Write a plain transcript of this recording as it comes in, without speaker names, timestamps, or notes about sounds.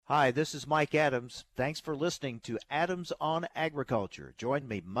Hi, this is Mike Adams. Thanks for listening to Adams on Agriculture. Join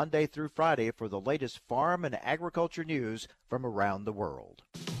me Monday through Friday for the latest farm and agriculture news from around the world.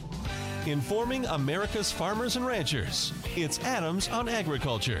 Informing America's farmers and ranchers, it's Adams on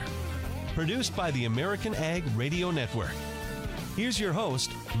Agriculture. Produced by the American Ag Radio Network. Here's your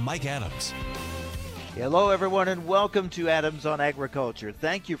host, Mike Adams. Hello, everyone, and welcome to Adams on Agriculture.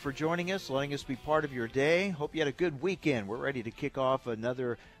 Thank you for joining us, letting us be part of your day. Hope you had a good weekend. We're ready to kick off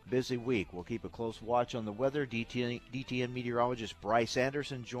another busy week. We'll keep a close watch on the weather. DTN meteorologist Bryce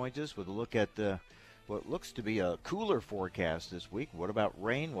Anderson joins us with a look at what looks to be a cooler forecast this week. What about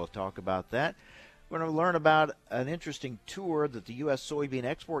rain? We'll talk about that. We're going to learn about an interesting tour that the US Soybean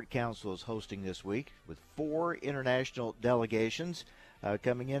Export Council is hosting this week with 4 international delegations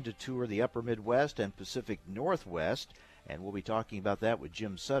coming in to tour the upper Midwest and Pacific Northwest. And we'll be talking about that with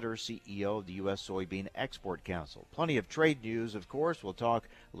Jim Sutter, CEO of the US Soybean Export Council. Plenty of trade news, of course. We'll talk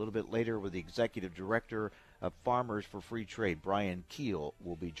a little bit later with the Executive Director of Farmers for Free Trade, Brian Kuehl,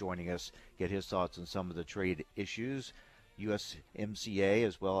 will be joining us, get his thoughts on some of the trade issues, USMCA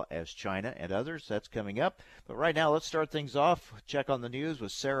as well as China and others. That's coming up. But right now, let's start things off. Check on the news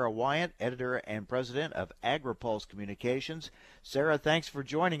with Sarah Wyant, editor and president of AgriPulse Communications. Sarah, thanks for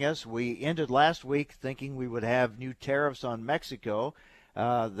joining us. We ended last week thinking we would have new tariffs on Mexico.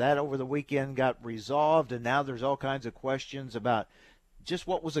 That over the weekend got resolved, and now there's all kinds of questions about just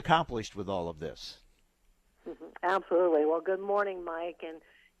what was accomplished with all of this. Absolutely. Well, good morning, Mike. And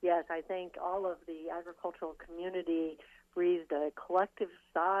yes, I think all of the agricultural community breathed a collective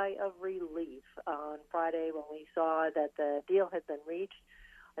sigh of relief on Friday when we saw that the deal had been reached.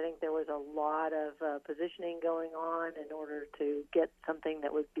 I think there was a lot of positioning going on in order to get something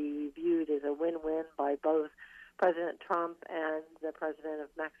that would be viewed as a win-win by both President Trump and the President of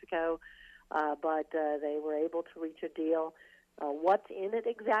Mexico, but they were able to reach a deal. What's in it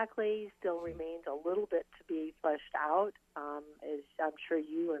exactly still remains a little bit to be fleshed out. As I'm sure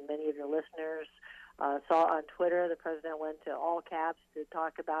you and many of your listeners saw on Twitter, the president went to all caps to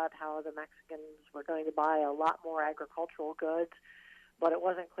talk about how the Mexicans were going to buy a lot more agricultural goods, but it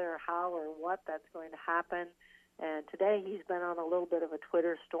wasn't clear how or what that's going to happen. And today he's been on a little bit of a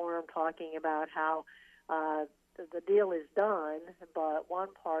Twitter storm talking about how the deal is done, but one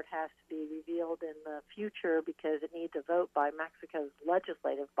part has to be revealed in the future because it needs a vote by Mexico's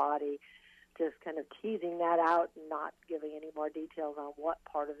legislative body, just kind of teasing that out and not giving any more details on what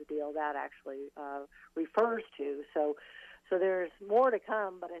part of the deal that actually refers to. So there's more to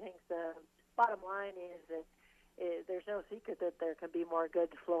come, but I think the bottom line is that there's no secret that there can be more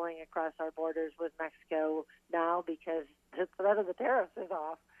goods flowing across our borders with Mexico now because the threat of the tariffs is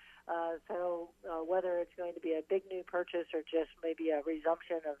off. So whether it's going to be a big new purchase or just maybe a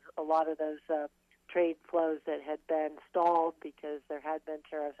resumption of a lot of those trade flows that had been stalled because there had been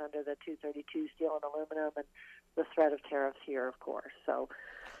tariffs under the 232 steel and aluminum and the threat of tariffs here, of course. So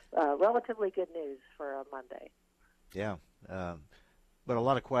relatively good news for a Monday. Yeah, but a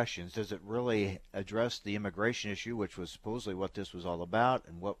lot of questions. Does it really address the immigration issue, which was supposedly what this was all about,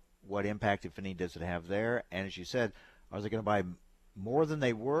 and what impact, if any, does it have there? And as you said, are they going to buy more than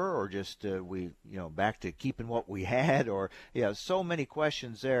they were, or just back to keeping what we had, or so many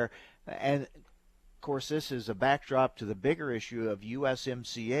questions there. And of course, this is a backdrop to the bigger issue of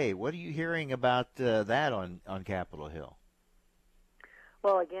USMCA. What are you hearing about that on Capitol Hill?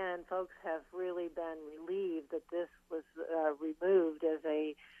 Well, again, folks have really been relieved that this was removed as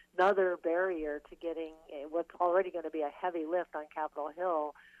another barrier to getting what's already going to be a heavy lift on Capitol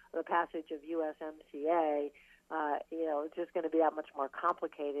Hill, the passage of USMCA. It's just going to be that much more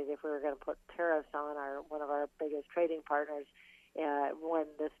complicated if we were going to put tariffs on one of our biggest trading partners when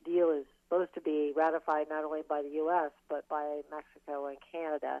this deal is supposed to be ratified not only by the U.S. but by Mexico and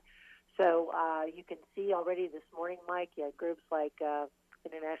Canada. So you can see already this morning, Mike, you have groups like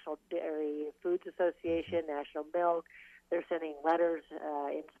International Dairy Foods Association, National Milk. They're sending letters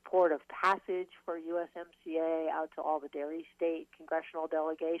in support of passage for USMCA out to all the dairy state congressional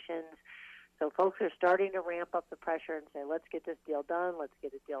delegations. So folks are starting to ramp up the pressure and say, let's get this deal done. Let's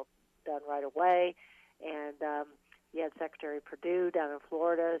get a deal done right away. And you had Secretary Perdue down in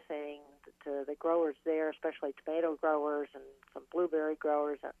Florida saying to the growers there, especially tomato growers and some blueberry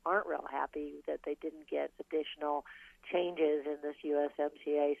growers that aren't real happy that they didn't get additional changes in this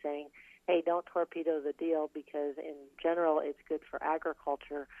USMCA, saying, hey, don't torpedo the deal because in general it's good for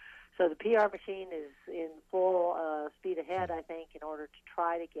agriculture. So the PR machine is in full speed ahead, I think, in order to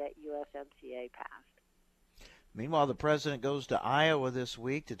try to get USMCA passed. Meanwhile, the president goes to Iowa this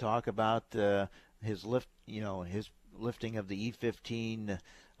week to talk about his lifting of the E15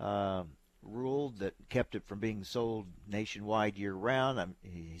 ruled that kept it from being sold nationwide year-round.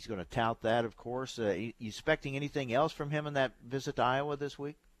 He's going to tout that, of course. You expecting anything else from him in that visit to Iowa this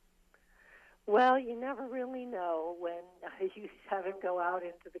week? Well, you never really know when you have him go out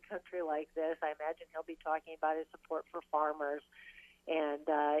into the country like this. I imagine he'll be talking about his support for farmers, and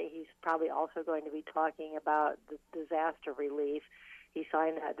he's probably also going to be talking about the disaster relief. He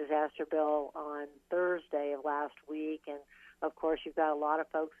signed that disaster bill on Thursday of last week, and of course you've got a lot of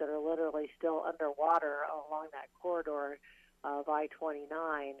folks that are literally still underwater along that corridor of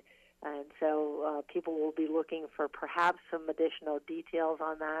I-29, and so people will be looking for perhaps some additional details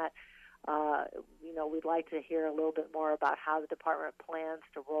on that. We'd like to hear a little bit more about how the department plans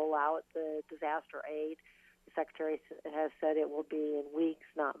to roll out the disaster aid. The Secretary has said it will be in weeks,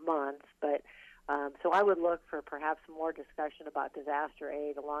 not months, but so I would look for perhaps more discussion about disaster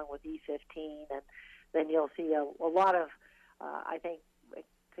aid along with E15, and then you'll see a lot of, I think,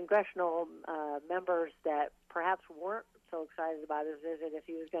 congressional members that perhaps weren't so excited about his visit if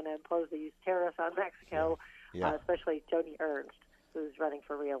he was going to impose these tariffs on Mexico, especially Joni Ernst, who's running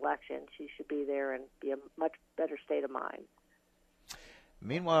for re-election. She should be there and be a much better state of mind.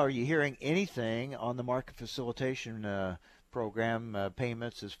 Meanwhile, are you hearing anything on the market facilitation program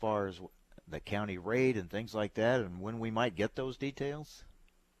payments as far as the county rate and things like that, and when we might get those details?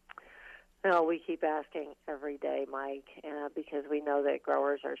 No, we keep asking every day, Mike, because we know that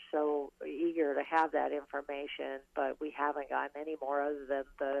growers are so eager to have that information, but we haven't gotten any more other than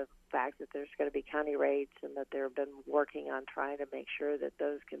the fact that there's going to be county rates and that they've been working on trying to make sure that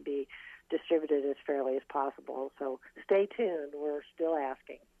those can be distributed as fairly as possible. So stay tuned. We're still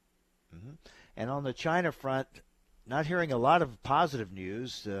asking. Mm-hmm. And on the China front, not hearing a lot of positive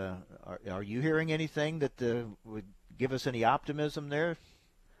news. Are you hearing anything that would give us any optimism there?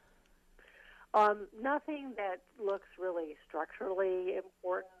 Nothing that looks really structurally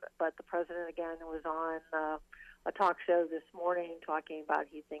important, but the president, again, was on a talk show this morning talking about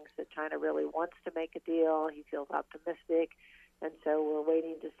he thinks that China really wants to make a deal. He feels optimistic, and so we're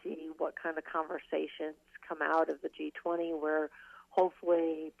waiting to see what kind of conversations come out of the G20 where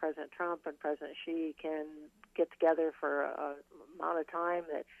hopefully President Trump and President Xi can get together for an amount of time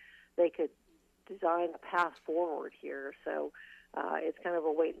that they could design a path forward here. So it's kind of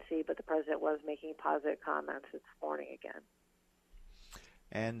a wait and see, but the president was making positive comments this morning again.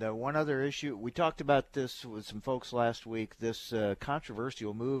 And one other issue, we talked about this with some folks last week, this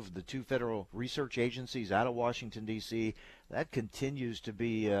controversial move, the two federal research agencies out of Washington, D.C., that continues to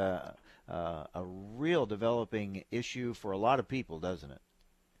be a real developing issue for a lot of people, doesn't it?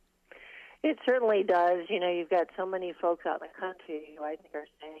 It certainly does. You know, you've got so many folks out in the country who I think are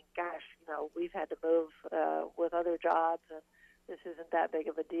saying, gosh, we've had to move with other jobs, and this isn't that big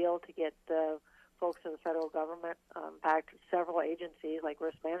of a deal to get folks in the federal government. In fact, several agencies like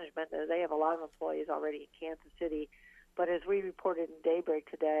Risk Management, they have a lot of employees already in Kansas City. But as we reported in Daybreak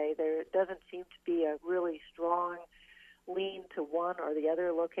today, there doesn't seem to be a really strong lean to one or the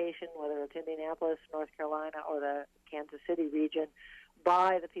other location, whether it's Indianapolis, North Carolina, or the Kansas City region,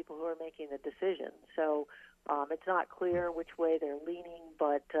 by the people who are making the decision. So it's not clear which way they're leaning,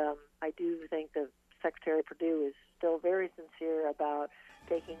 but I do think that Secretary Perdue is still very sincere about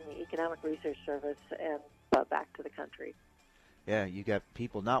taking the Economic Research Service and back to the country. Yeah, you got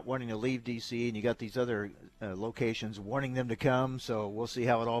people not wanting to leave D.C., and you got these other locations wanting them to come, so we'll see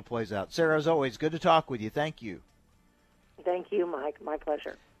how it all plays out. Sarah, as always, good to talk with you. Thank you. Thank you, Mike. My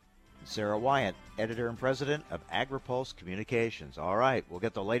pleasure. Sarah Wyant, editor and president of AgriPulse Communications. All right, we'll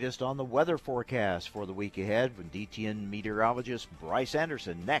get the latest on the weather forecast for the week ahead from DTN meteorologist Bryce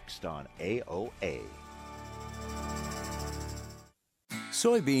Anderson next on AOA.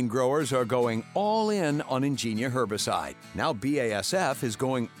 Soybean growers are going all in on Ingenia herbicide. Now BASF is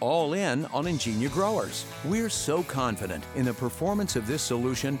going all in on Ingenia growers. We're so confident in the performance of this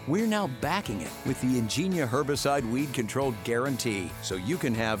solution, we're now backing it with the Ingenia herbicide weed control guarantee, so you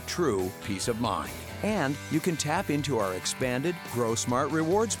can have true peace of mind. And you can tap into our expanded Grow Smart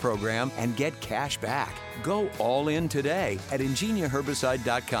Rewards program and get cash back. Go all in today at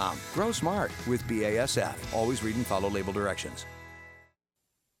IngeniaHerbicide.com. Grow smart with BASF. Always read and follow label directions.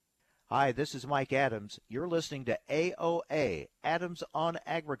 Hi, this is Mike Adams. You're listening to AOA, Adams on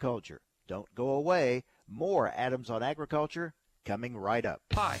Agriculture. Don't go away. More Adams on Agriculture coming right up.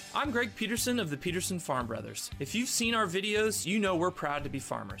 Hi, I'm Greg Peterson of the Peterson Farm Brothers. If you've seen our videos, you know we're proud to be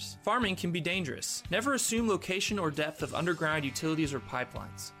farmers. Farming can be dangerous. Never assume location or depth of underground utilities or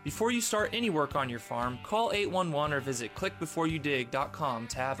pipelines. Before you start any work on your farm, call 811 or visit clickbeforeyoudig.com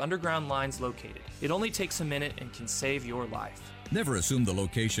to have underground lines located. It only takes a minute and can save your life. Never assume the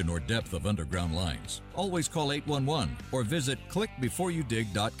location or depth of underground lines. Always call 811 or visit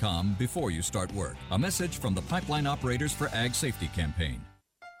clickbeforeyoudig.com before you start work. A message from the Pipeline Operators for Ag Safety campaign.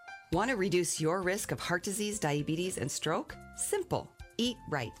 Want to reduce your risk of heart disease, diabetes, and stroke? Simple. Eat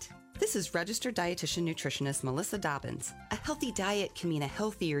right. This is registered dietitian nutritionist Melissa Dobbins. A healthy diet can mean a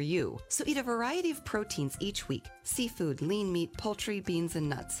healthier you, so eat a variety of proteins each week. Seafood, lean meat, poultry, beans, and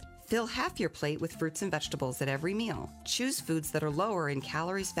nuts. Fill half your plate with fruits and vegetables at every meal. Choose foods that are lower in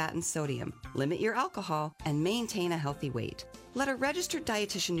calories, fat, and sodium. Limit your alcohol and maintain a healthy weight. Let a registered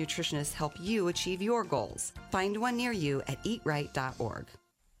dietitian nutritionist help you achieve your goals. Find one near you at eatright.org.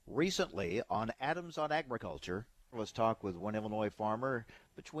 Recently on Adams on Agriculture, let's talk with one Illinois farmer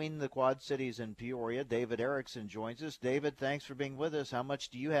between the Quad Cities and Peoria. David Erickson joins us. David, thanks for being with us. How much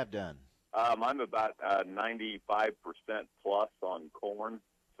do you have done? I'm about 95% plus on corn.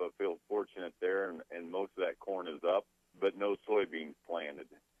 So I feel fortunate there, and most of that corn is up, but no soybeans planted.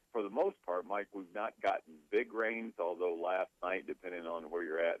 For the most part, Mike, we've not gotten big rains, although last night, depending on where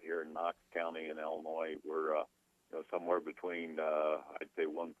you're at here in Knox County in Illinois, we're somewhere between, I'd say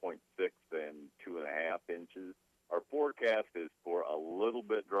 1.6 and 2.5 inches. Our forecast is for a little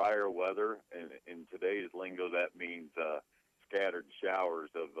bit drier weather, and in today's lingo, that means scattered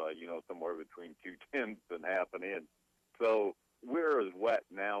showers of, somewhere between 0.2 and half an inch. So we're as wet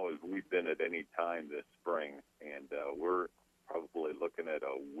now as we've been at any time this spring, and we're probably looking at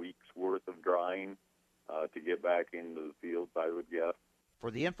a week's worth of drying to get back into the fields, I would guess. For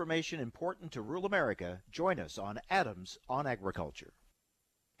the information important to rural America, join us on Adams on Agriculture.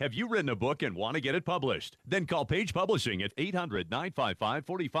 Have you written a book and want to get it published? Then call Page Publishing at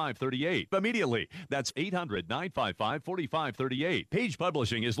 800-955-4538 immediately. That's 800-955-4538. Page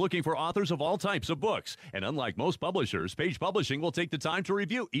Publishing is looking for authors of all types of books. And unlike most publishers, Page Publishing will take the time to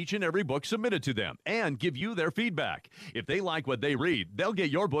review each and every book submitted to them and give you their feedback. If they like what they read, they'll get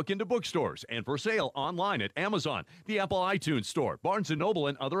your book into bookstores and for sale online at Amazon, the Apple iTunes Store, Barnes & Noble,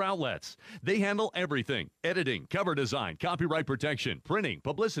 and other outlets. They handle everything: editing, cover design, copyright protection, printing,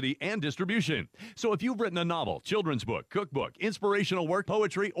 publicity, and distribution. So if you've written a novel, children's book, cookbook, inspirational work,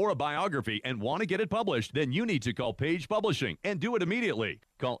 poetry, or a biography and want to get it published, then you need to call Page Publishing and do it immediately.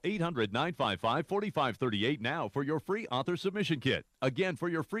 Call 800-955-4538 now for your free author submission kit. Again, for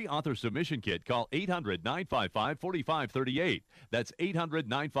your free author submission kit, call 800-955-4538. That's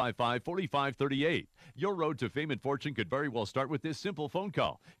 800-955-4538. Your road to fame and fortune could very well start with this simple phone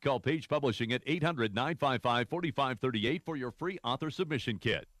call. Call Page Publishing at 800-955-4538 for your free author submission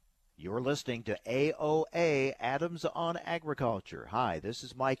kit. You're listening to AOA, Adams on Agriculture. Hi, this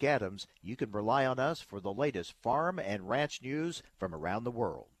is Mike Adams. You can rely on us for the latest farm and ranch news from around the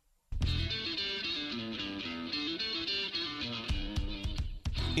world.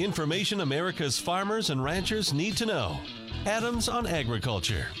 Information America's farmers and ranchers need to know. Adams on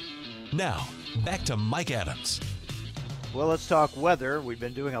Agriculture. Now, back to Mike Adams. Well, let's talk weather. We've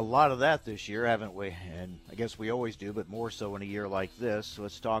been doing a lot of that this year, haven't we? And I guess we always do, but more so in a year like this. So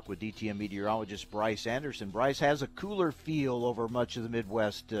let's talk with DTN meteorologist Bryce Anderson. Bryce, has a cooler feel over much of the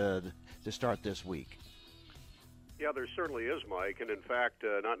Midwest to start this week. Yeah, there certainly is, Mike. And in fact,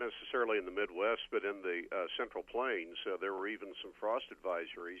 not necessarily in the Midwest, but in the Central Plains, there were even some frost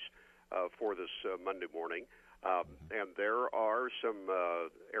advisories for this Monday morning. And there are some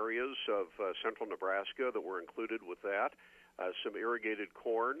areas of central Nebraska that were included with that. Some irrigated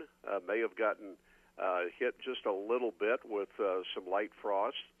corn may have gotten hit just a little bit with some light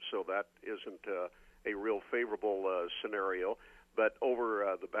frost, so that isn't a real favorable scenario. But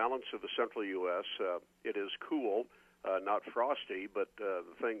over the balance of the central U.S., it is cool, not frosty, but the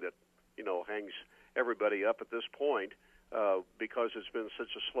thing that, hangs everybody up at this point, because it's been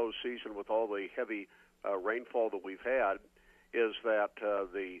such a slow season with all the heavy rainfall that we've had, is that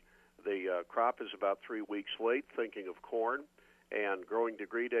the crop is about 3 weeks late, thinking of corn, and growing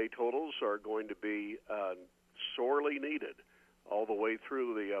degree day totals are going to be sorely needed all the way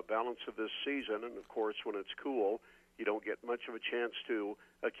through the balance of this season. And, of course, when it's cool, you don't get much of a chance to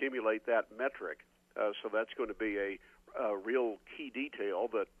accumulate that metric. So that's going to be a real key detail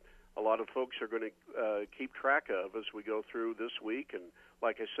that a lot of folks are going to keep track of as we go through this week and,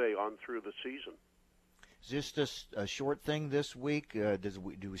 like I say, on through the season. Is this a short thing this week?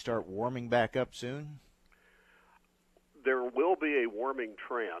 Do we start warming back up soon? There will be a warming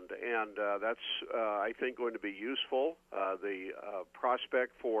trend, and that's, I think, going to be useful. The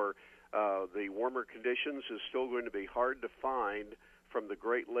prospect for the warmer conditions is still going to be hard to find from the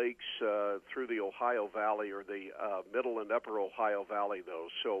Great Lakes through the Ohio Valley or the middle and upper Ohio Valley, though.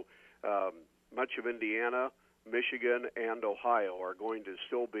 So much of Indiana, Michigan, and Ohio are going to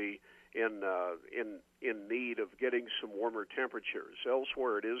still be in need of getting some warmer temperatures.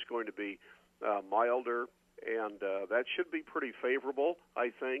 Elsewhere, it is going to be milder, and that should be pretty favorable,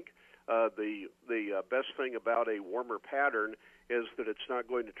 I think. The best thing about a warmer pattern is that it's not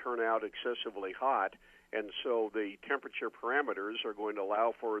going to turn out excessively hot, and so the temperature parameters are going to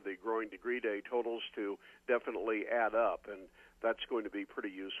allow for the growing degree day totals to definitely add up, and that's going to be pretty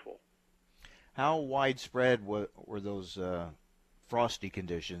useful. How widespread were those frosty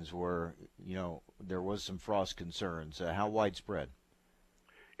conditions where, there was some frost concerns? How widespread?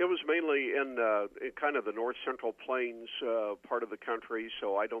 It was mainly in kind of the north-central plains part of the country,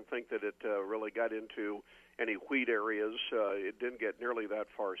 so I don't think that it really got into any wheat areas. It didn't get nearly that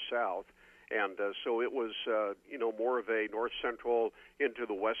far south, and so it was, more of a north-central into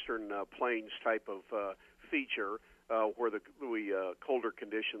the western plains type of feature where the colder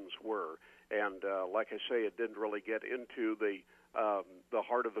conditions were. And like I say, it didn't really get into the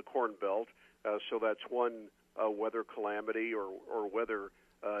heart of the Corn Belt, so that's one weather calamity or weather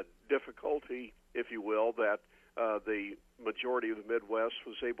difficulty, if you will, that the majority of the Midwest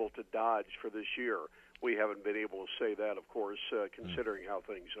was able to dodge for this year. We haven't been able to say that, of course, considering how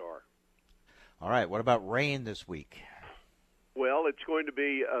things are. All right. What about rain this week? Well, it's going to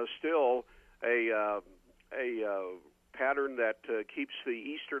be still a pattern that keeps the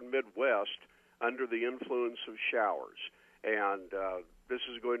eastern Midwest under the influence of showers. And this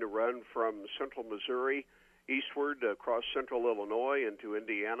is going to run from central Missouri eastward across central Illinois into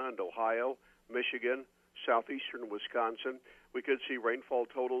Indiana and Ohio, Michigan, southeastern Wisconsin. We could see rainfall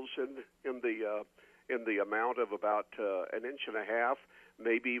totals in the amount of about an inch and a half,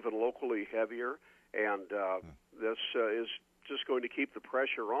 maybe even locally heavier. And this is just going to keep the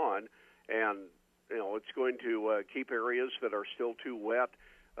pressure on, and it's going to keep areas that are still too wet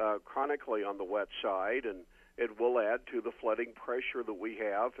chronically on the wet side, and it will add to the flooding pressure that we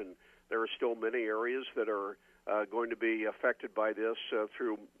have. And there are still many areas that are going to be affected by this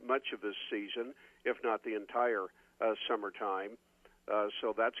through much of this season, if not the entire summertime.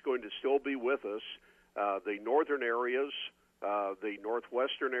 So that's going to still be with us. The northern areas, the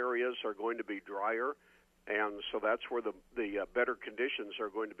northwestern areas are going to be drier, and so that's where the better conditions are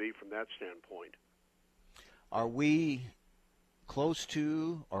going to be from that standpoint. Are we close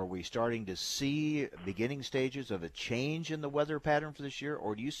to, are we starting to see beginning stages of a change in the weather pattern for this year,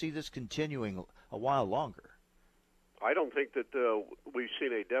 or do you see this continuing a while longer? I don't think that we've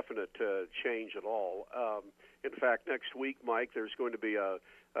seen a definite change at all. In fact, next week, Mike, there's going to be a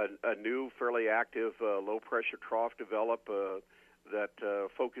new, fairly active low-pressure trough develop that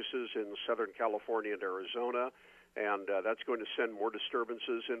focuses in Southern California and Arizona, and that's going to send more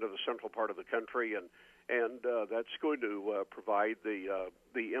disturbances into the central part of the country, and that's going to provide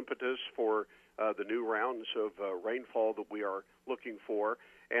the impetus for the new rounds of rainfall that we are looking for.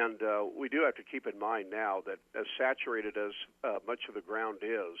 And we do have to keep in mind now that as saturated as much of the ground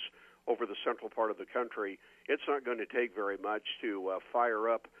is over the central part of the country, it's not going to take very much to fire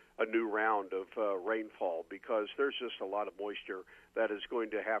up a new round of rainfall, because there's just a lot of moisture that is going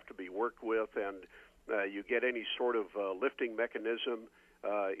to have to be worked with, and you get any sort of lifting mechanism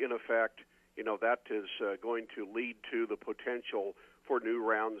in effect, that is going to lead to the potential for new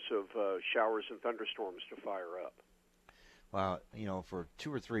rounds of showers and thunderstorms to fire up. Well, for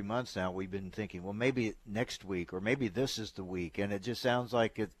 2 or 3 months now, we've been thinking, well, maybe next week or maybe this is the week, and it just sounds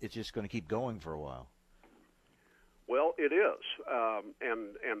like it's just going to keep going for a while. Well, it is,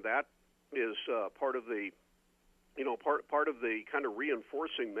 and that is part of the, part of the kind of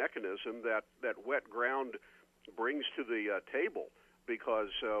reinforcing mechanism that wet ground brings to the table, because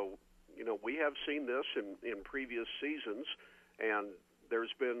we have seen this in previous seasons, and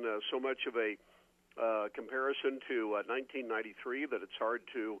there's been so much of a comparison to 1993 that it's hard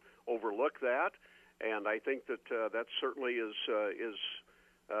to overlook that, and I think that that certainly is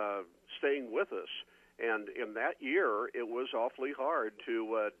staying with us. And in that year, it was awfully hard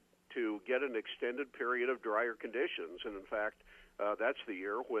to get an extended period of drier conditions, and in fact, that's the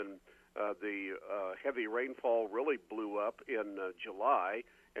year when the heavy rainfall really blew up in July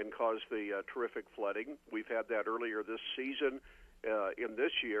and caused the terrific flooding. We've had that earlier this season in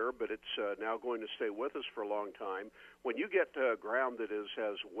this year, but it's now going to stay with us for a long time. When you get ground that is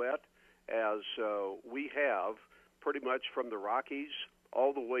as wet as we have, pretty much from the Rockies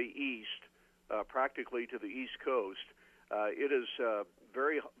all the way east, practically to the East Coast, it is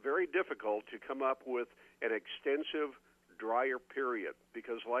very, very difficult to come up with an extensive drier period,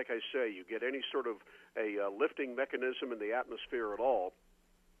 because like I say, you get any sort of a lifting mechanism in the atmosphere at all,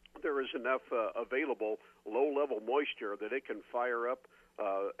 there is enough available low-level moisture that it can fire up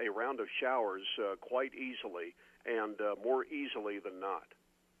a round of showers quite easily, and more easily than not.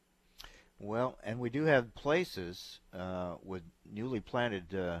 Well, and we do have places with newly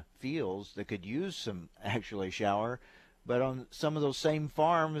planted fields that could use some actually shower, but on some of those same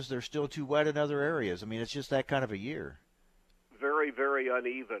farms, they're still too wet in other areas. I mean, it's just that kind of a year. Very, very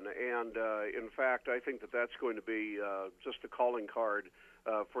uneven, and in fact, I think that that's going to be just a calling card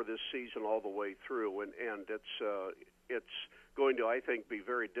for this season all the way through, and it's going to, I think, be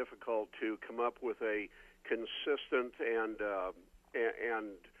very difficult to come up with a consistent and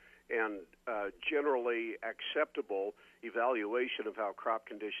generally acceptable evaluation of how crop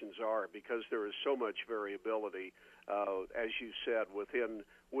conditions are, because there is so much variability, as you said,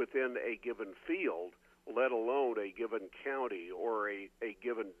 within a given field, let alone a given county or a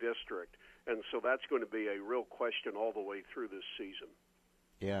given district. And so that's going to be a real question all the way through this season.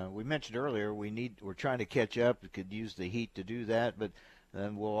 Yeah, we mentioned earlier we're trying to catch up. We could use the heat to do that, but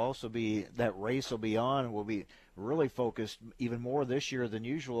then we'll also that race will be on, and we'll be really focused even more this year than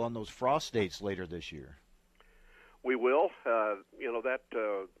usual on those frost dates later this year. We will. That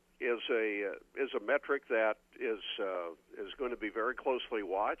is a metric that is going to be very closely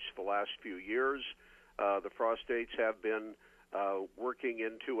watched. The last few years, the frost dates have been working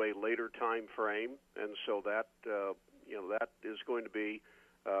into a later time frame, and so that that is going to be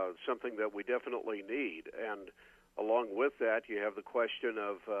something that we definitely need. And along with that, you have the question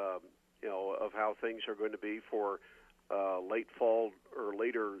of how things are going to be for late fall or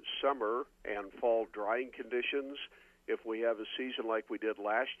later summer and fall drying conditions. If we have a season like we did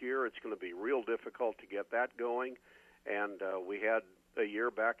last year, it's going to be real difficult to get that going. And we had a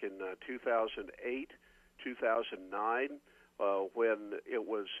year back in 2008, 2009, when it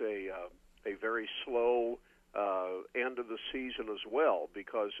was a very slow end of the season as well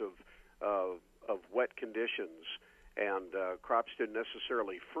because of wet conditions. And crops didn't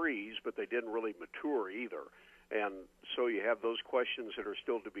necessarily freeze, but they didn't really mature either. And so you have those questions that are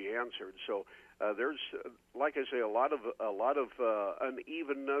still to be answered. So there's, like I say, a lot of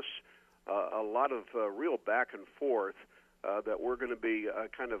unevenness, a lot of real back and forth that we're going to be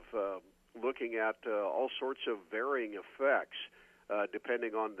kind of looking at all sorts of varying effects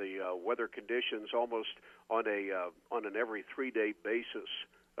depending on the weather conditions, almost on an every 3-day basis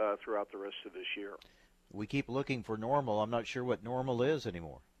throughout the rest of this year. We keep looking for normal. I'm not sure what normal is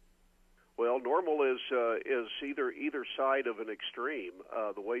anymore. Well, normal is either side of an extreme,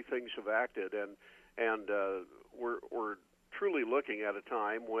 the way things have acted, and we're truly looking at a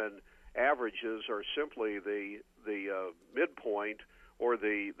time when averages are simply the midpoint or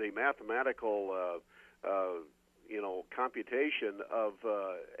the mathematical computation of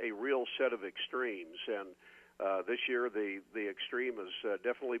a real set of extremes. And this year the extreme has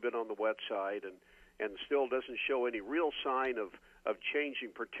definitely been on the wet side, and still doesn't show any real sign of changing,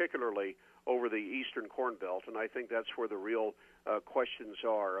 particularly over the eastern Corn Belt. And I think that's where the real questions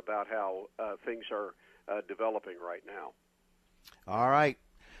are about how things are developing right now. All right.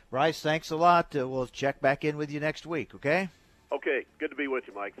 Bryce, thanks a lot. We'll check back in with you next week, okay? Okay. Good to be with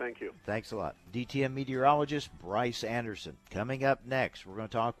you, Mike. Thank you. Thanks a lot. DTN meteorologist Bryce Anderson. Coming up next, we're going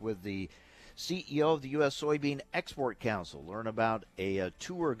to talk with the CEO of the US Soybean Export Council. Learn about a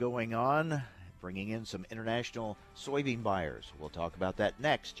tour going on, bringing in some international soybean buyers. We'll talk about that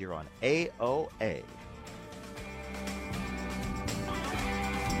next here on AOA.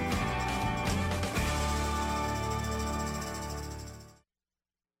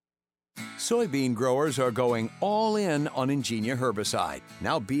 Soybean growers are going all in on Ingenia herbicide.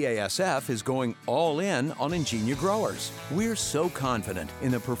 Now BASF is going all in on Ingenia growers. We're so confident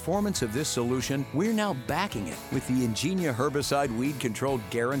in the performance of this solution, we're now backing it with the Ingenia herbicide weed control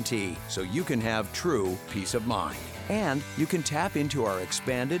guarantee, so you can have true peace of mind. And you can tap into our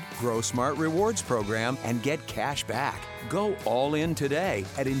expanded Grow Smart Rewards program and get cash back. Go all in today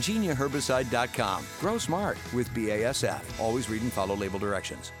at ingeniaherbicide.com. Grow smart with BASF. Always read and follow label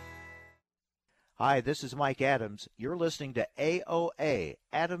directions. Hi, this is Mike Adams. You're listening to AOA,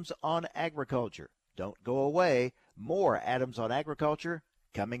 Adams on Agriculture. Don't go away. More Adams on Agriculture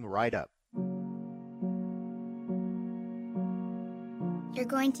coming right up. You're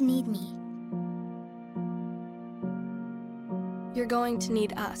going to need me. You're going to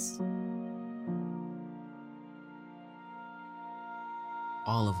need us.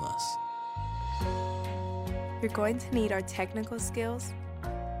 All of us. You're going to need our technical skills,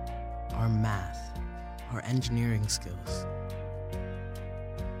 our math, our engineering skills.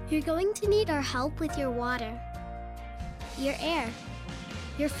 You're going to need our help with your water, your air,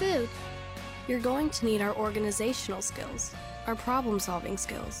 your food. You're going to need our organizational skills, our problem-solving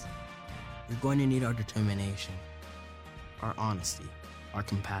skills. You're going to need our determination, our honesty, our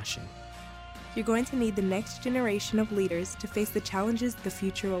compassion. You're going to need the next generation of leaders to face the challenges the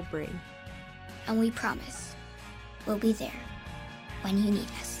future will bring. And we promise we'll be there when you need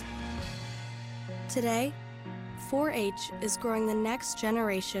us. Today, 4-H is growing the next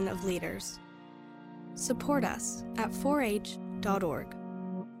generation of leaders. Support us at 4h.org.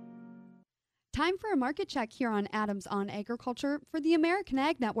 Time for a market check here on Adams on Agriculture. For the American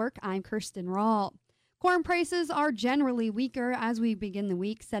Ag Network, I'm Kirsten Rahl. Corn prices are generally weaker as we begin the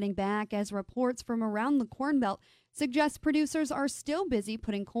week, setting back as reports from around the Corn Belt suggest producers are still busy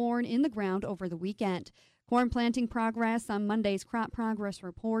putting corn in the ground over the weekend. Corn planting progress on Monday's crop progress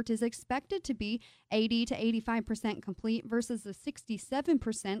report is expected to be 80 to 85% complete versus the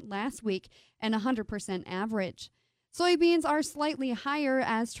 67% last week and 100% average. Soybeans are slightly higher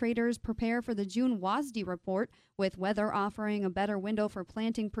as traders prepare for the June WASDE report, with weather offering a better window for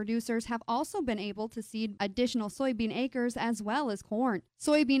planting. Producers have also been able to seed additional soybean acres as well as corn.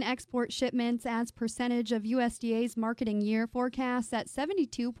 Soybean export shipments as percentage of USDA's marketing year forecast at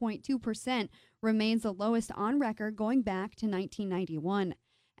 72.2% remains the lowest on record going back to 1991.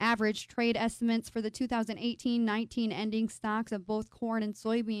 Average trade estimates for the 2018-19 ending stocks of both corn and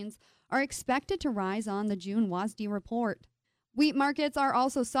soybeans are expected to rise on the June WASDE report. Wheat markets are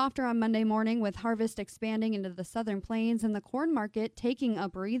also softer on Monday morning, with harvest expanding into the southern plains and the corn market taking a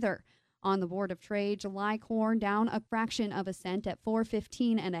breather. On the Board of Trade, July corn down a fraction of a cent at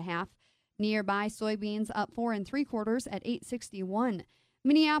 $4.15.5. Nearby soybeans up 4 3/4 at $8.61.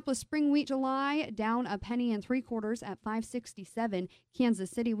 Minneapolis spring wheat July down a penny and 3/4 at $5.67. Kansas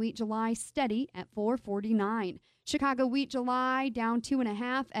City wheat July steady at $4.49. Chicago wheat July down 2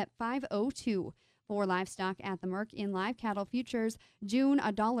 1/2 at $5.02. For livestock at the Merck in live cattle futures, June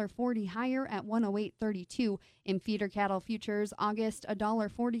 $1.40 higher at $108.32. In feeder cattle futures, August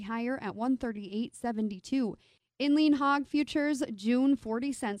 $1.40 higher at $138.72. In lean hog futures, June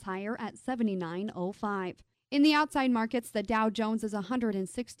 40 cents higher at $79.05. In the outside markets, the Dow Jones is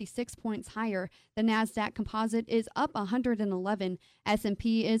 166 points higher. The NASDAQ Composite is up 111.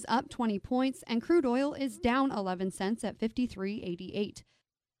 S&P is up 20 points, and crude oil is down 11 cents at $53.88.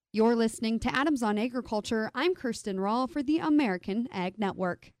 You're listening to Adams on Agriculture. I'm Kirsten Rahl for the American Ag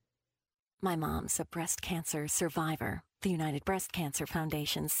Network. My mom's a breast cancer survivor. The United Breast Cancer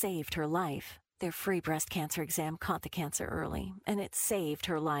Foundation saved her life. Their free breast cancer exam caught the cancer early, and it saved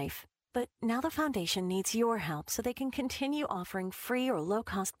her life. But now the foundation needs your help so they can continue offering free or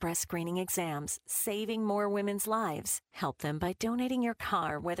low-cost breast screening exams, saving more women's lives. Help them by donating your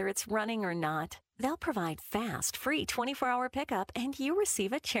car, whether it's running or not. They'll provide fast, free 24-hour pickup, and you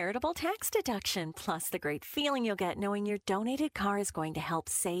receive a charitable tax deduction, plus the great feeling you'll get knowing your donated car is going to help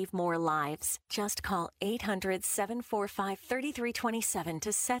save more lives. Just call 800-745-3327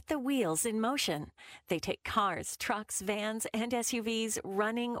 to set the wheels in motion. They take cars, trucks, vans, and SUVs,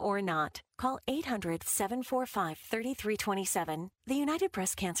 running or not. Call 800-745-3327. The United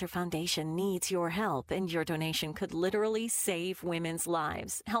Breast Cancer Foundation needs your help, and your donation could literally save women's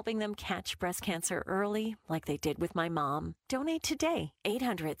lives, helping them catch breast cancer early, like they did with my mom. Donate today.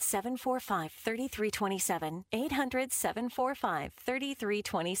 800-745-3327.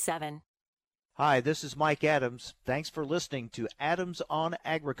 800-745-3327. Hi, this is Mike Adams. Thanks for listening to Adams on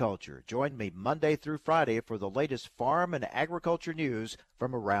Agriculture. Join me Monday through Friday for the latest farm and agriculture news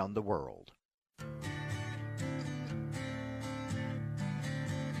from around the world.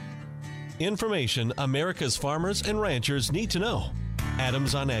 Information America's farmers and ranchers need to know.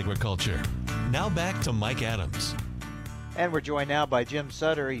 Adams on Agriculture. Now back to Mike Adams. And we're joined now by Jim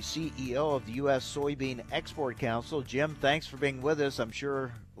Sutter. He's CEO of the US Soybean Export Council. Jim, thanks for being with us. I'm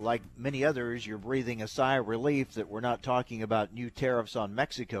sure, like many others, you're breathing a sigh of relief that we're not talking about new tariffs on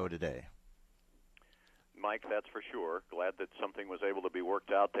Mexico today. Mike, that's for sure. Glad that something was able to be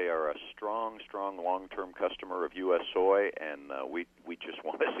worked out. They are a strong long-term customer of U.S. soy, and we just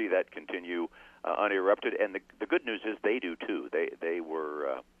want to see that continue uninterrupted. And the good news is they do too. They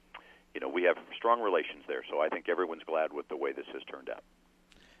were, we have strong relations there. So I think everyone's glad with the way this has turned out.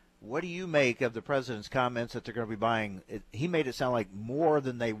 What do you make of the president's comments that they're going to be buying? He made it sound like more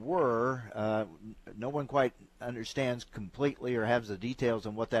than they were. No one quite understands completely or has the details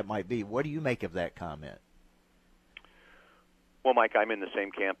on what that might be. What do you make of that comment? Well, Mike, I'm in the same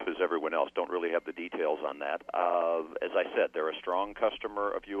camp as everyone else. Don't really have the details on that. As I said, they're a strong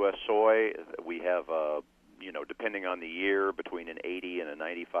customer of U.S. soy. We have, depending on the year, between an 80 and a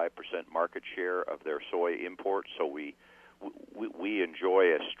 95% market share of their soy imports. So we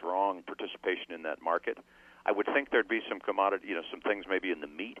enjoy a strong participation in that market. I would think there'd be some commodity, some things maybe in the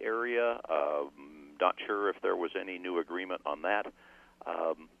meat area. Not sure if there was any new agreement on that.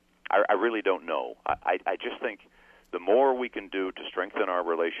 I really don't know. I just think the more we can do to strengthen our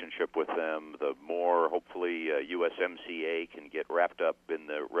relationship with them, the more hopefully USMCA can get wrapped up in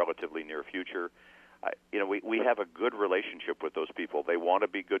the relatively near future. We have a good relationship with those people. They want to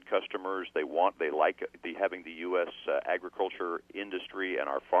be good customers. They like having the U.S. agriculture industry and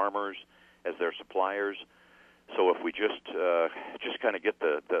our farmers as their suppliers. So if we just kind of get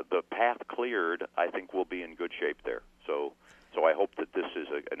the path cleared, I think we'll be in good shape there. So I hope that this is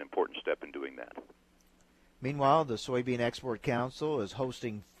an important step in doing that. Meanwhile, the Soybean Export Council is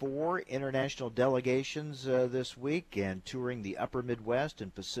hosting 4 international delegations this week and touring the upper Midwest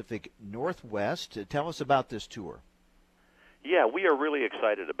and Pacific Northwest. Tell us about this tour. Yeah, we are really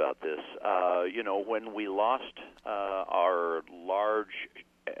excited about this. When we lost our large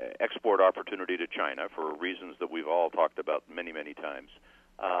export opportunity to China for reasons that we've all talked about many, many times,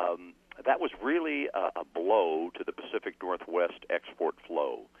 that was really a blow to the Pacific Northwest export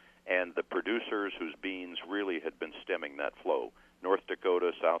flow and the producers whose beans really had been stemming that flow. North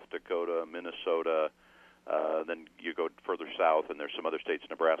Dakota, South Dakota, Minnesota, then you go further south, and there's some other states,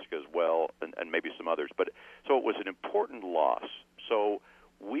 Nebraska as well, and maybe some others. So it was an important loss. So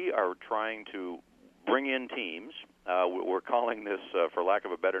we are trying to bring in teams. We're calling this, for lack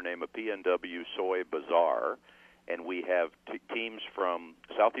of a better name, a PNW Soy Bazaar, and we have teams from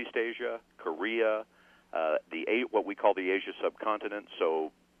Southeast Asia, Korea, what we call the Asia subcontinent,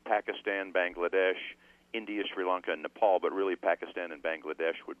 so Pakistan, Bangladesh, India, Sri Lanka, and Nepal, but really Pakistan and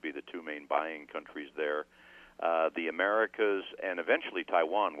Bangladesh would be the 2 main buying countries there. The Americas, and eventually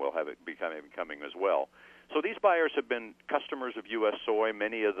Taiwan will have it coming as well. So these buyers have been customers of U.S. soy,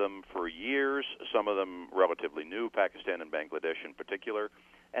 many of them for years, some of them relatively new, Pakistan and Bangladesh in particular,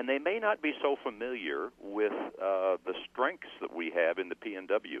 and they may not be so familiar with the strengths that we have in the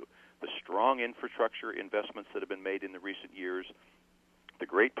PNW, the strong infrastructure investments that have been made in the recent years, the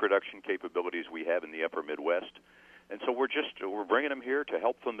great production capabilities we have in the upper Midwest. And so we're bringing them here to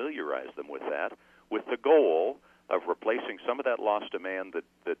help familiarize them with that, with the goal of replacing some of that lost demand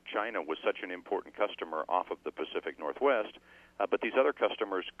that China was such an important customer off of the Pacific Northwest. But these other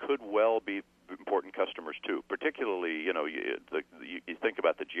customers could well be important customers too. Particularly, you think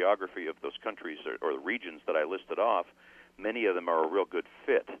about the geography of those countries or the regions that I listed off. Many of them are a real good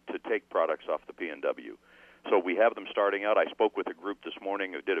fit to take products off the PNW. So we have them starting out. I spoke with a group this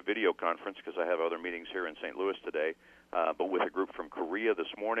morning who did a video conference because I have other meetings here in St. Louis today, but with a group from Korea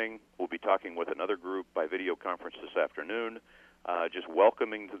this morning. We'll be talking with another group by video conference this afternoon, just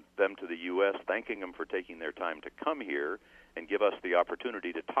welcoming them to the U.S., thanking them for taking their time to come here and give us the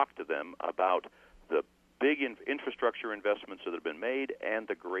opportunity to talk to them about the big infrastructure investments that have been made and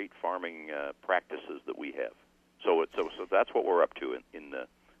the great farming practices that we have. So that's what we're up to in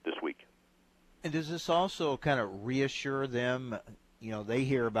this week. And does this also kind of reassure them? They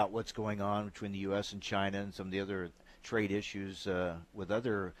hear about what's going on between the U.S. and China and some of the other trade issues with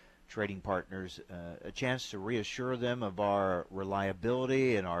other trading partners. A chance to reassure them of our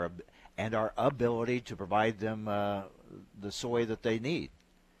reliability and our ability to provide them the soy that they need.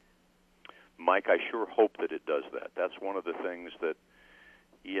 Mike, I sure hope that it does that. That's one of the things that,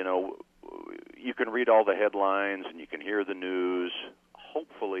 you can read all the headlines and you can hear the news.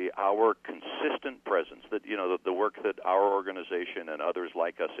 Hopefully our consistent presence, that the work that our organization and others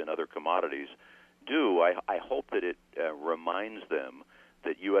like us in other commodities do, I hope that it reminds them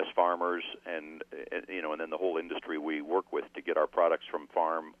that U.S. farmers and then the whole industry we work with to get our products from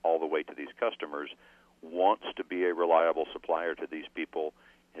farm all the way to these customers wants to be a reliable supplier to these people,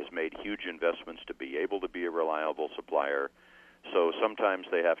 has made huge investments to be able to be a reliable supplier. So sometimes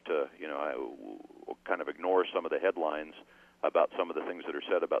they have to, kind of ignore some of the headlines about some of the things that are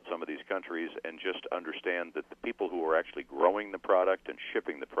said about some of these countries and just understand that the people who are actually growing the product and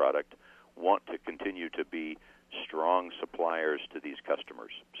shipping the product want to continue to be strong suppliers to these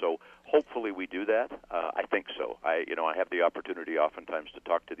customers. So hopefully we do that. I think so. I have the opportunity oftentimes to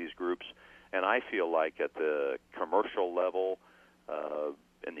talk to these groups, and I feel like at the commercial level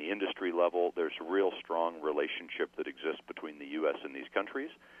and the industry level, there's a real strong relationship that exists between the U.S. and these countries.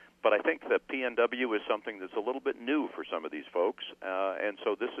 But I think that PNW is something that's a little bit new for some of these folks, and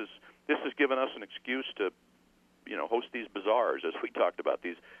so this has given us an excuse to, host these bazaars, as we talked about,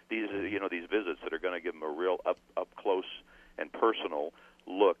 these visits that are going to give them a real up close and personal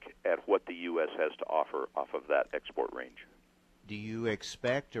look at what the U.S. has to offer off of that export range. Do you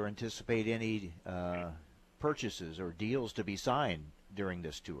expect or anticipate any purchases or deals to be signed during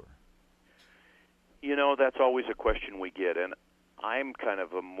this tour? That's always a question we get, and I'm kind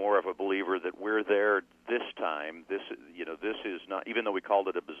of more of a believer that we're there this time. This is not, even though we called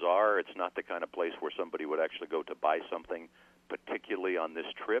it a bazaar, it's not the kind of place where somebody would actually go to buy something, particularly on this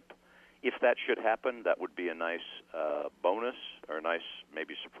trip. If that should happen, that would be a nice bonus or a nice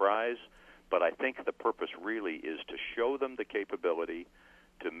maybe surprise. But I think the purpose really is to show them the capability,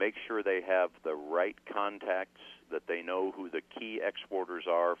 to make sure they have the right contacts, that they know who the key exporters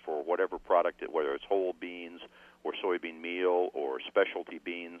are for whatever product, whether it's whole beans or soybean meal or specialty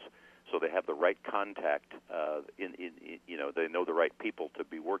beans, so they have the right contact, they know the right people to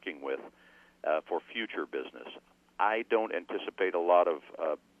be working with for future business. I don't anticipate a lot of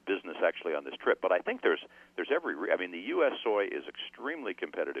business actually on this trip, but I think there's the U.S. soy is extremely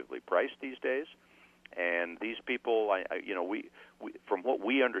competitively priced these days, and these people, we from what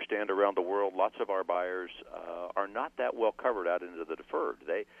we understand around the world, lots of our buyers are not that well covered out into the deferred.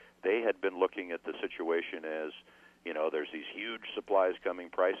 They had been looking at the situation as, there's these huge supplies coming,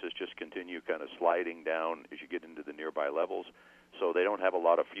 prices just continue kind of sliding down as you get into the nearby levels, so they don't have a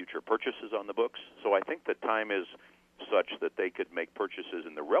lot of future purchases on the books. So I think the time is such that they could make purchases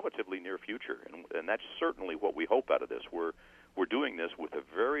in the relatively near future, and that's certainly what we hope out of this. We're doing this with a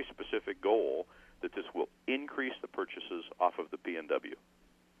very specific goal that this will increase the purchases off of the PNW.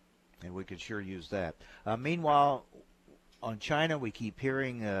 And we could sure use that. Meanwhile, on China, we keep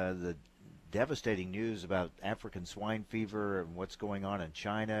hearing the devastating news about African swine fever and what's going on in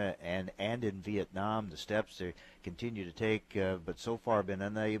China and in Vietnam, the steps they continue to take, but so far been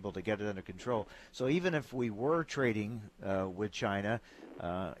unable to get it under control. So even if we were trading with China,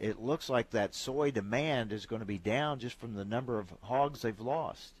 it looks like that soy demand is going to be down just from the number of hogs they've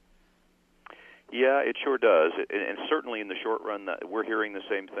lost. Yeah, it sure does. And certainly in the short run, we're hearing the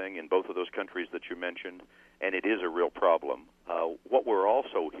same thing in both of those countries that you mentioned, and it is a real problem. What we're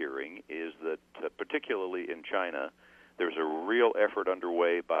also hearing is that, particularly in China, there's a real effort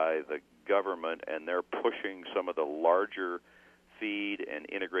underway by the government, and they're pushing some of the larger feed and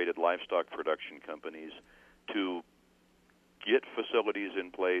integrated livestock production companies to get facilities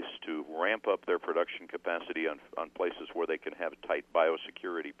in place to ramp up their production capacity on places where they can have tight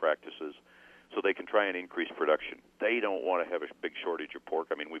biosecurity practices, so they can try and increase production. They don't want to have a big shortage of pork.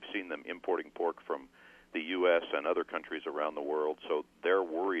 I mean, we've seen them importing pork from the U.S. and other countries around the world, so they're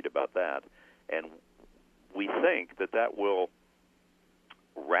worried about that. And we think that will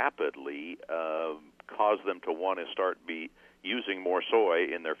rapidly cause them to want to start using more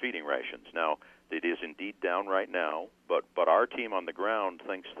soy in their feeding rations. Now, it is indeed down right now, but our team on the ground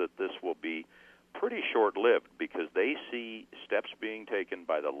thinks that this will be pretty short-lived because they see steps being taken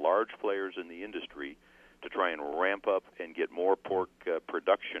by the large players in the industry to try and ramp up and get more pork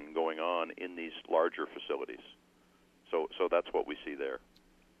production going on in these larger facilities. So that's what we see there.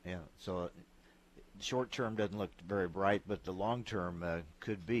 Yeah, so short term doesn't look very bright, but the long term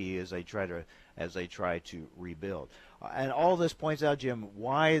could be as they try to rebuild. And all this points out, Jim,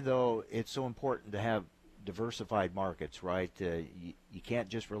 why though it's so important to have diversified markets, right? You can't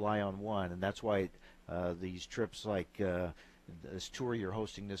just rely on one, and that's why these trips like this tour you're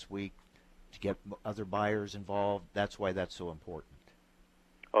hosting this week to get other buyers involved, that's why that's so important.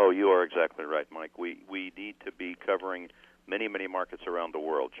 Oh, you are exactly right, Mike. We need to be covering many, many markets around the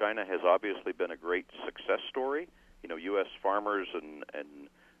world. China has obviously been a great success story. U.S. farmers and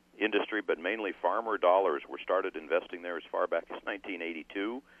industry, but mainly farmer dollars were started investing there as far back as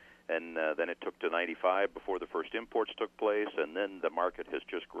 1982. And then it took to 95 before the first imports took place, and then the market has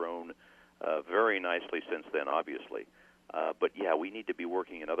just grown very nicely since then, obviously. But, yeah, we need to be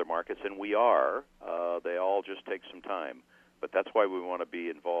working in other markets, and we are. They all just take some time. But that's why we want to be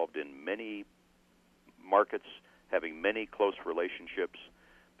involved in many markets, having many close relationships,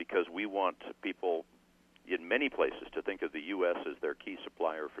 because we want people in many places to think of the U.S. as their key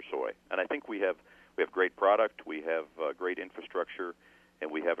supplier for soy. And I think we have great product, we have great infrastructure, and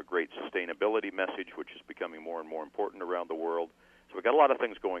we have a great sustainability message, which is becoming more and more important around the world. So we've got a lot of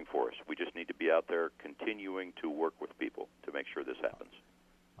things going for us. We just need to be out there continuing to work with people to make sure this happens.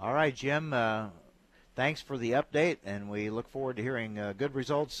 All right, Jim, thanks for the update, and we look forward to hearing good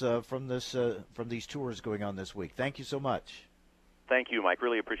results from these tours going on this week. Thank you so much. Thank you, Mike.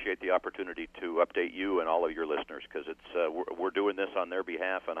 Really appreciate the opportunity to update you and all of your listeners, because we're doing this on their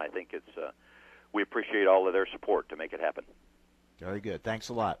behalf, and I think we appreciate all of their support to make it happen. Very good. Thanks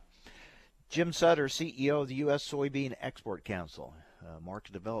a lot. Jim Sutter, CEO of the US Soybean Export Council.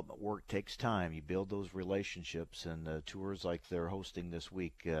 Market development work takes time. You build those relationships, and tours like they're hosting this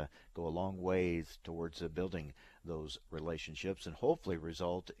week go a long way towards building those relationships and hopefully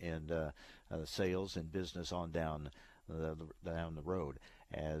result in sales and business on down the road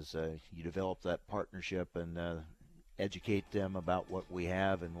as you develop that partnership and educate them about what we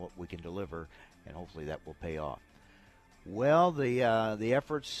have and what we can deliver, and hopefully that will pay off. Well, the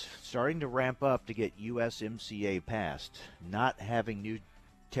efforts starting to ramp up to get USMCA passed. Not having new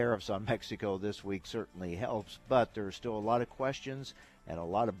tariffs on Mexico this week certainly helps, but there are still a lot of questions and a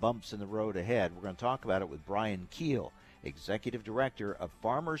lot of bumps in the road ahead. We're going to talk about it with Brian Kuehl, Executive Director of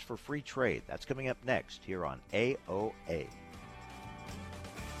Farmers for Free Trade. That's coming up next here on AOA.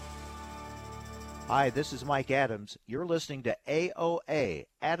 Hi, this is Mike Adams. You're listening to AOA,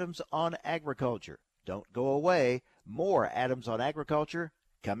 Adams on Agriculture. Don't go away. More Adams on Agriculture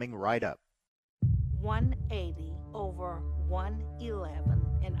coming right up. 180 over 111,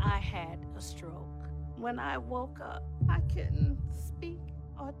 and I had a stroke. When I woke up, I couldn't speak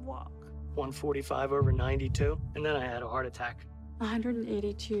or walk. 145 over 92, and then I had a heart attack.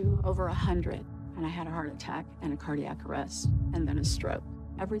 182 over 100, and I had a heart attack and a cardiac arrest, and then a stroke.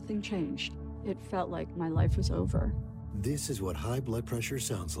 Everything changed. It felt like my life was over. This is what high blood pressure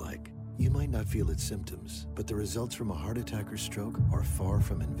sounds like. You might not feel its symptoms, but the results from a heart attack or stroke are far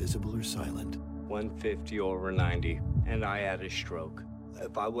from invisible or silent. 150 over 90, and I had a stroke.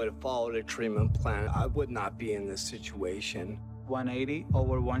 If I would have followed a treatment plan, I would not be in this situation. 180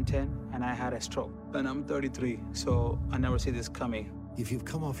 over 110, and I had a stroke. And I'm 33, so I never see this coming. If you've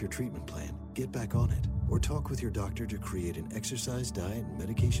come off your treatment plan, get back on it, or talk with your doctor to create an exercise, diet, and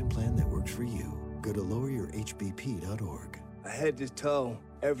medication plan that works for you. Go to loweryourhbp.org. Head to toe,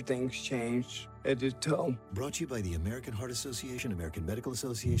 everything's changed. Head to toe. Brought to you by the American Heart Association, American Medical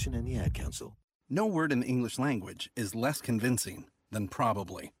Association, and the Ad Council. No word in the English language is less convincing than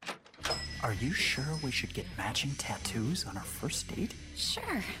probably. Are you sure we should get matching tattoos on our first date?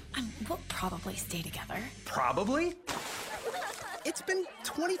 Sure. We'll probably stay together. Probably? It's been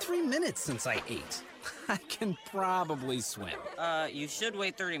 23 minutes since I ate. I can probably swim. You should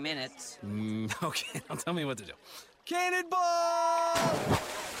wait 30 minutes. Okay, now tell me what to do. Cannonball!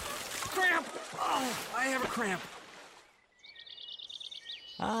 Cramp! Oh, I have a cramp.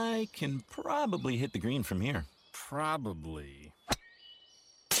 I can probably hit the green from here. Probably.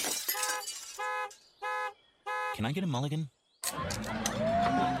 Can I get a mulligan?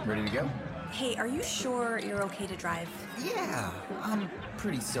 Ready to go? Hey, are you sure you're okay to drive? Yeah, I'm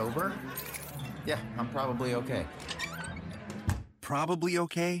pretty sober. Yeah, I'm probably okay. Probably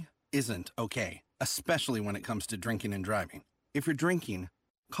okay isn't okay, especially when it comes to drinking and driving. If you're drinking,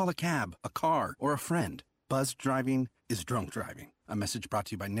 call a cab, a car, or a friend. Buzzed driving is drunk driving. A message brought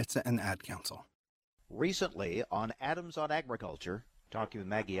to you by NHTSA and the Ad Council. Recently on Adams on Agriculture, talking with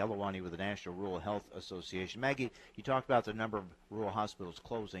Maggie Elawani with the National Rural Health Association. Maggie, you talked about the number of rural hospitals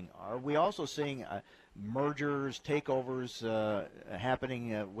closing. Are we also seeing mergers, takeovers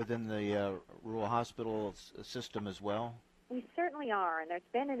happening within the rural hospital system as well? We certainly are, and there's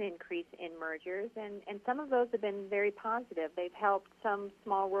been an increase in mergers, and some of those have been very positive. They've helped some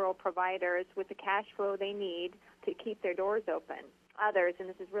small rural providers with the cash flow they need to keep their doors open. Others, and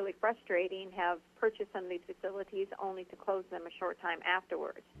this is really frustrating, have purchased some of these facilities only to close them a short time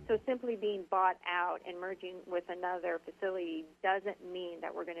afterwards. So simply being bought out and merging with another facility doesn't mean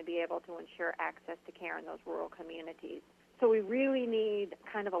that we're going to be able to ensure access to care in those rural communities. So we really need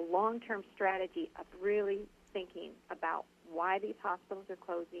kind of a long-term strategy of really thinking about why these hospitals are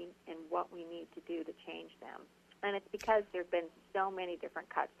closing and what we need to do to change them. And it's because there have been so many different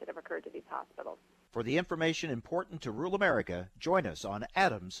cuts that have occurred to these hospitals. For the information important to rural America, join us on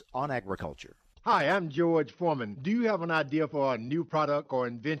Adams on Agriculture. Hi, I'm George Foreman. Do you have an idea for a new product or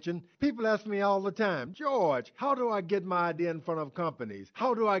invention? People ask me all the time, George, how do I get my idea in front of companies?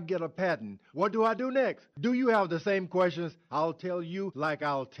 How do I get a patent? What do I do next? Do you have the same questions? I'll tell you like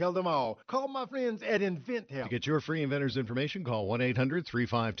I'll tell them all. Call my friends at InventHelp. To get your free inventor's information, call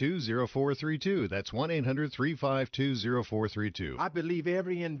 1-800-352-0432. That's 1-800-352-0432. I believe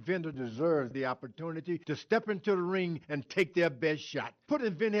every inventor deserves the opportunity to step into the ring and take their best shot. Put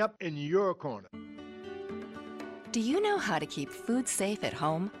InventHelp in your corner. Do you know how to keep food safe at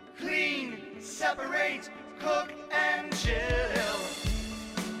home? Clean, separate, cook, and chill.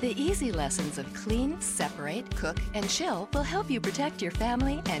 The easy lessons of clean, separate, cook, and chill will help you protect your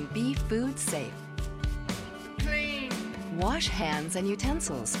family and be food safe. Clean. Wash hands and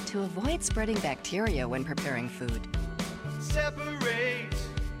utensils to avoid spreading bacteria when preparing food. Separate.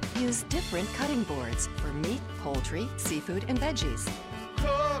 Use different cutting boards for meat, poultry, seafood, and veggies.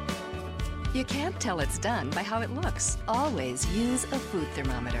 Cook. You can't tell it's done by how it looks. Always use a food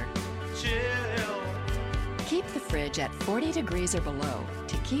thermometer. Chill. Keep the fridge at 40 degrees or below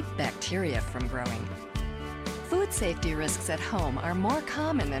to keep bacteria from growing. Food safety risks at home are more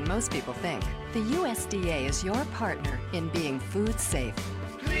common than most people think. The USDA is your partner in being food safe.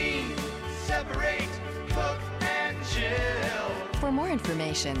 Clean, separate, cook, and chill. For more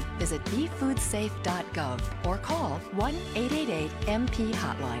information, visit befoodsafe.gov or call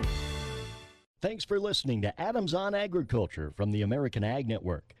 1-888-MP-HOTLINE. Thanks for listening to Adams on Agriculture from the American Ag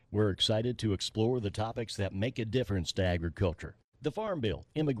Network. We're excited to explore the topics that make a difference to agriculture. The Farm Bill,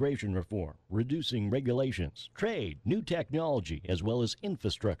 immigration reform, reducing regulations, trade, new technology, as well as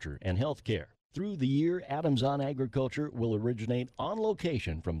infrastructure and health care. Through the year, Adams on Agriculture will originate on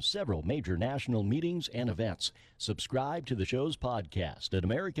location from several major national meetings and events. Subscribe to the show's podcast at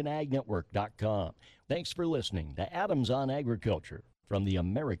AmericanAgNetwork.com. Thanks for listening to Adams on Agriculture from the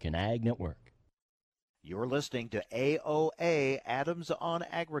American Ag Network. You're listening to AOA, Adams on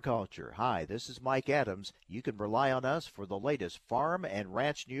Agriculture. Hi, this is Mike Adams. You can rely on us for the latest farm and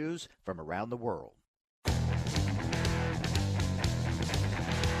ranch news from around the world.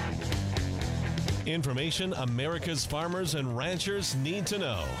 Information America's farmers and ranchers need to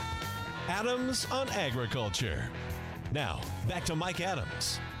know. Adams on Agriculture. Now, back to Mike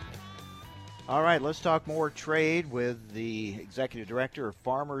Adams. All right, let's talk more trade with the Executive Director of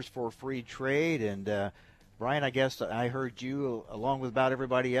Farmers for Free Trade. And, Brian, I guess I heard you, along with about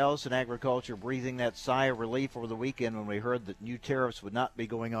everybody else in agriculture, breathing that sigh of relief over the weekend when we heard that new tariffs would not be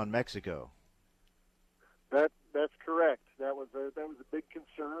going on Mexico. That's correct. That was a big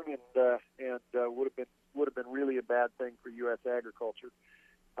concern, and would have been really a bad thing for U.S. agriculture.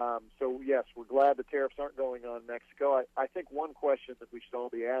 So yes, we're glad the tariffs aren't going on Mexico. I think one question that we should all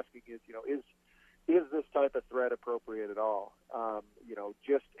be asking is, is this type of threat appropriate at all?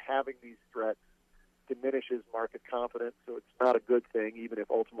 Just having these threats diminishes market confidence, so it's not a good thing, even if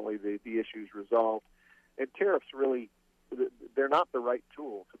ultimately the issue is resolved. And tariffs really, they're not the right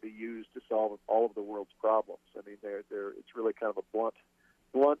tool to be used to solve all of the world's problems. I mean, it's really kind of a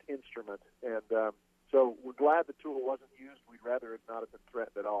blunt instrument, and so we're glad the tool wasn't used. We'd rather it not have been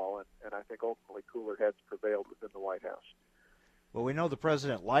threatened at all, and I think ultimately cooler heads prevailed within the White House. Well, we know the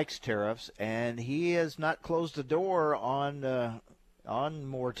president likes tariffs, and he has not closed the door on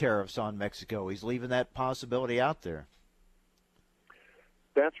more tariffs on Mexico. He's leaving that possibility out there.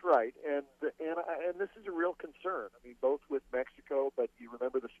 That's right, and this is a real concern. I mean, both with Mexico, but you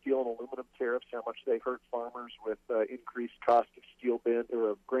remember the steel and aluminum tariffs, how much they hurt farmers with increased cost of steel bin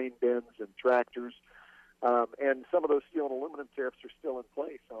or grain bins and tractors, and some of those steel and aluminum tariffs are still in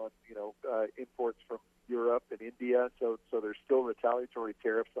place on imports from Europe and India. So there's still retaliatory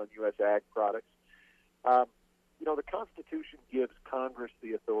tariffs on U.S. ag products. The Constitution gives Congress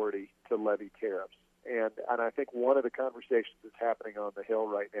the authority to levy tariffs. And I think one of the conversations that's happening on the Hill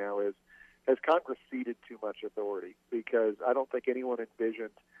right now is, has Congress ceded too much authority? Because I don't think anyone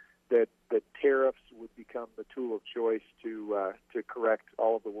envisioned that tariffs would become the tool of choice to correct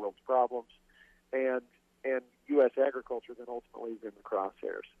all of the world's problems, and U.S. agriculture then ultimately is in the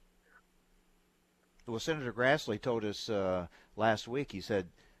crosshairs. Well, Senator Grassley told us last week, he said,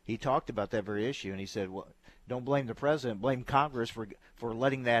 he talked about that very issue, and he said, well, don't blame the president, blame Congress for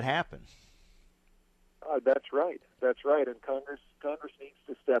letting that happen. That's right. And Congress needs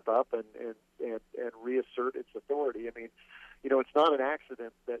to step up and reassert its authority. I mean, it's not an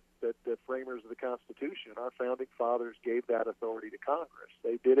accident that the framers of the Constitution, our founding fathers, gave that authority to Congress.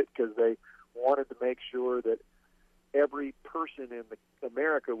 They did it because they wanted to make sure that every person in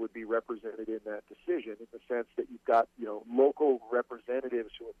America would be represented in that decision, in the sense that you've got local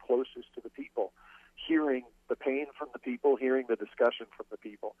representatives who are closest to the people, hearing the pain from the people, hearing the discussion from the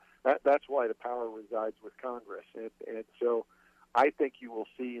people. That's why the power resides with Congress. And so I think you will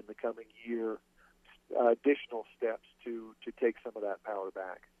see in the coming year additional steps to take some of that power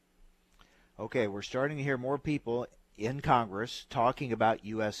back. Okay, we're starting to hear more people in Congress talking about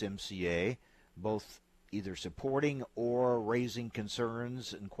USMCA, both either supporting or raising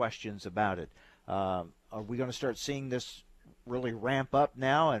concerns and questions about it. Are we going to start seeing this really ramp up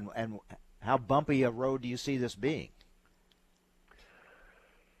now, and how bumpy a road do you see this being?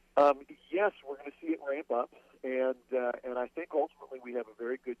 Yes, we're going to see it ramp up, and I think ultimately we have a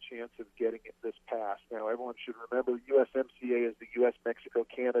very good chance of getting this passed. Now, everyone should remember USMCA is the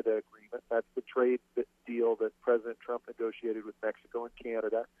U.S.-Mexico-Canada agreement. That's the trade deal that President Trump negotiated with Mexico and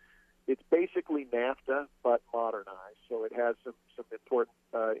Canada. It's basically NAFTA, but modernized. So it has some important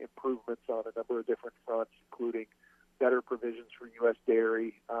improvements on a number of different fronts, including better provisions for U.S.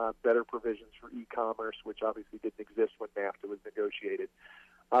 dairy, better provisions for e-commerce, which obviously didn't exist when NAFTA was negotiated.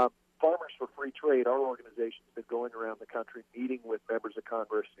 Farmers for Free Trade, our organization, has been going around the country meeting with members of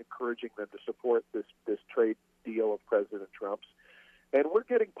Congress, encouraging them to support this trade deal of President Trump's. And we're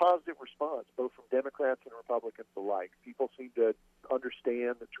getting positive response, both from Democrats and Republicans alike. People seem to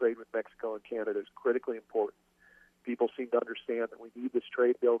understand that trade with Mexico and Canada is critically important. People seem to understand that we need this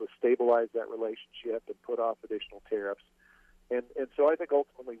trade bill to stabilize that relationship and put off additional tariffs. And so I think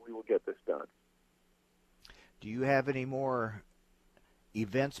ultimately we will get this done. Do you have any more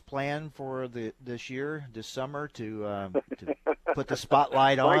events planned for this summer to put the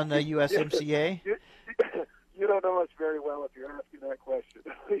spotlight on the USMCA? You don't know us very well if you're asking that question.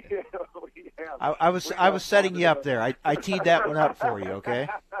 We have. I was setting you up there. I teed that one up for you. Okay.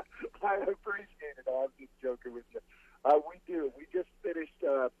 I appreciate it. I'm just joking with you. We do. We just finished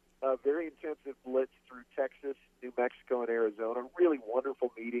a very intensive blitz through Texas, New Mexico, and Arizona. Really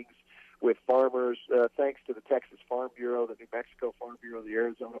wonderful meetings with farmers, thanks to the Texas Farm Bureau, the New Mexico Farm Bureau, the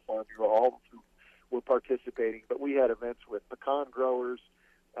Arizona Farm Bureau, all of who were participating. But we had events with pecan growers.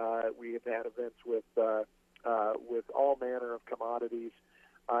 We have had events with all manner of commodities,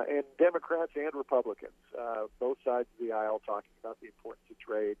 and Democrats and Republicans, both sides of the aisle, talking about the importance of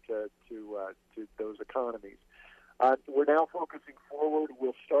trade to those economies. We're now focusing forward.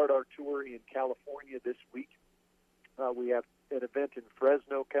 We'll start our tour in California this week. We have an event in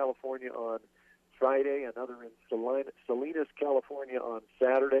Fresno, California on Friday, another in Salinas, California on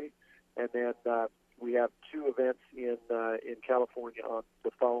Saturday, and then we have two events in California on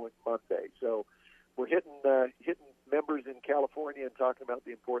the following Monday. So we're hitting members in California and talking about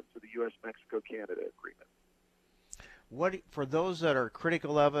the importance of the US-Mexico-Canada agreement. What, for those that are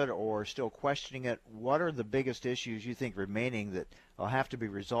critical of it or still questioning it, what are the biggest issues you think remaining that will have to be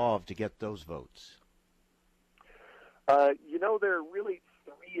resolved to get those votes? There are really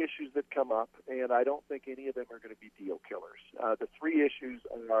three issues that come up, and I don't think any of them are going to be deal killers. The three issues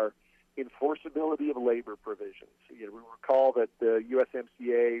are enforceability of labor provisions. We recall that the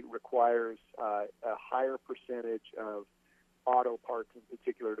USMCA requires a higher percentage of auto parts in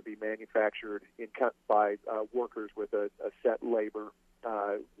particular to be manufactured by workers with a set labor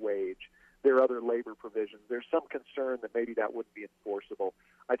wage. There are other labor provisions. There's some concern that maybe that wouldn't be enforceable.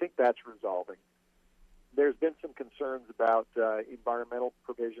 I think that's resolving. There's been some concerns about environmental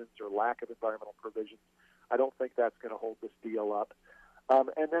provisions or lack of environmental provisions. I don't think that's going to hold this deal up. And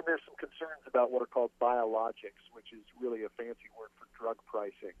then there's some concerns about what are called biologics, which is really a fancy word for drug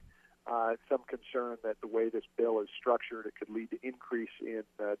pricing. Some concern that the way this bill is structured, it could lead to increase in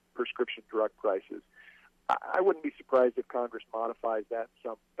prescription drug prices. I wouldn't be surprised if Congress modifies that in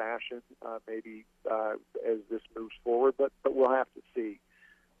some fashion, maybe as this moves forward, but we'll have to see.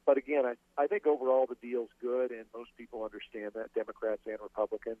 But again, I think overall the deal's good, and most people understand that, Democrats and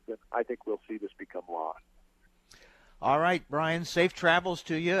Republicans, and I think we'll see this become law. All right, Brian, safe travels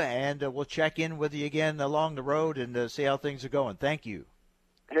to you, and we'll check in with you again along the road and see how things are going. Thank you.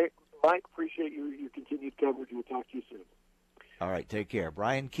 Hey, Mike, appreciate your continued coverage. We'll talk to you soon. All right, take care.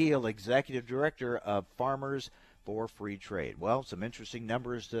 Brian Kuehl, Executive Director of Farmers for Free Trade. Well, some interesting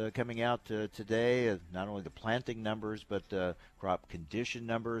numbers coming out today, not only the planting numbers, but crop condition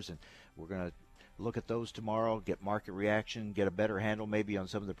numbers, and we're going to look at those tomorrow, get market reaction, get a better handle maybe on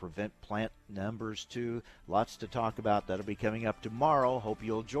some of the prevent plant numbers too. Lots to talk about. That'll be coming up tomorrow. Hope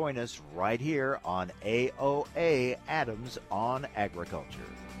you'll join us right here on AOA Adams on Agriculture.